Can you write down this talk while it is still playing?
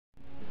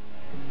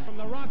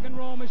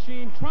roll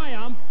machine,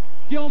 Triumph,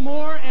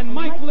 Gilmore, and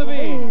Mike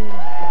Levine.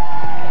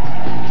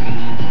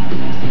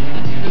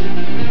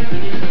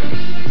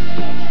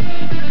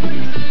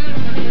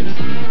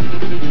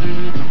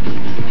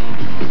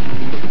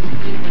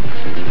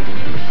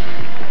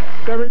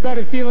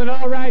 Everybody feeling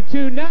all right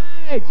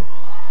tonight?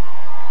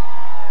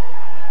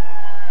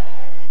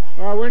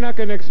 We're not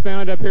going to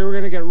expound up here. We're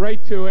going to get right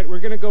to it. We're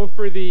going to go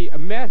for the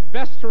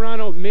Best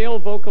Toronto Male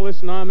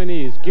Vocalist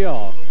nominees.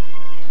 Gil.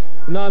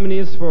 The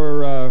nominees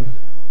for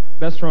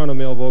Best Toronto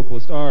Male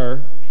Vocalist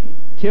are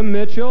Kim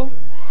Mitchell,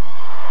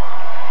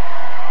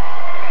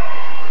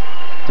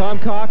 Tom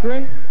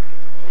Cochran,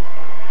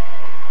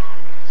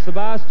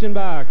 Sebastian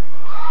Bach,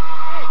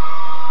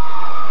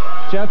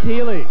 Jeff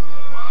Healy,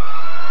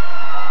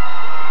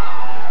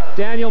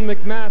 Daniel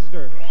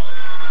McMaster,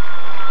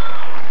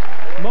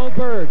 Mo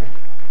Berg,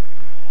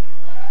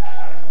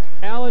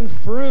 Alan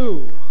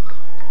Frew.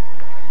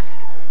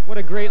 What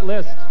a great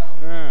list.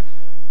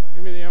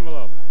 Give me the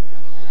envelope.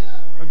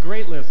 A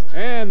great list.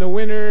 And the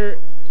winner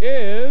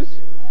is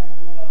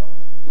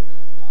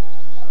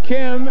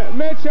Kim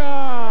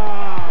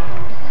Mitchell.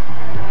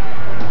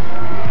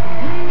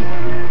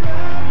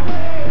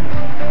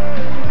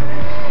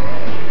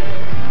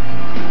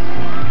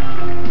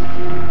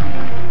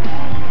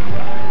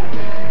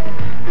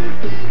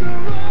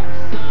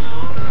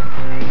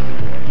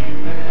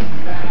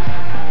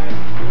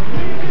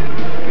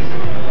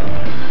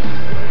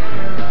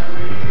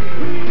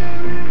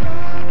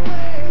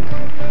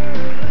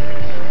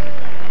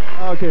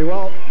 Okay,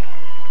 well,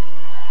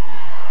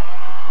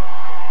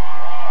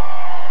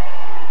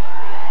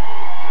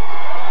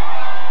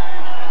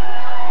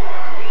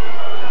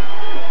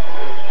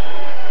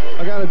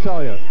 I gotta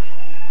tell you,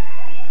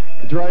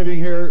 driving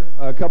here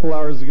a couple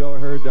hours ago, I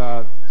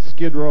heard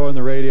Skid Row on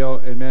the radio,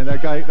 and man,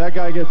 that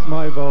guy gets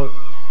my vote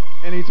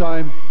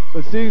anytime.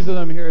 But seeing as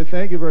I'm here,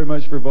 thank you very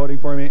much for voting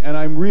for me, and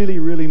I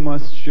really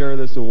must share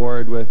this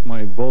award with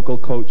my vocal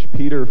coach,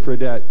 Peter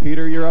Fredette.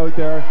 Peter, you're out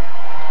there.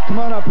 Come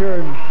on up here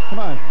and come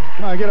on,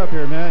 get up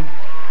here, man.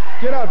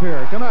 Get up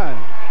here, come on.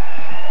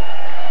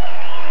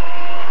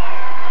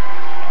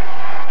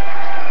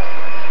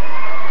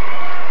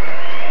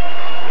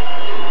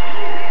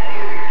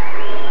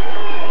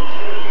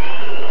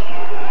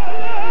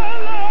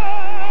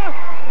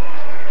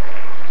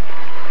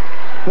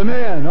 The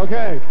man,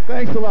 okay.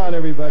 Thanks a lot,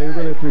 everybody.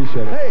 Really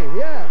appreciate it. Hey,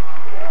 yeah.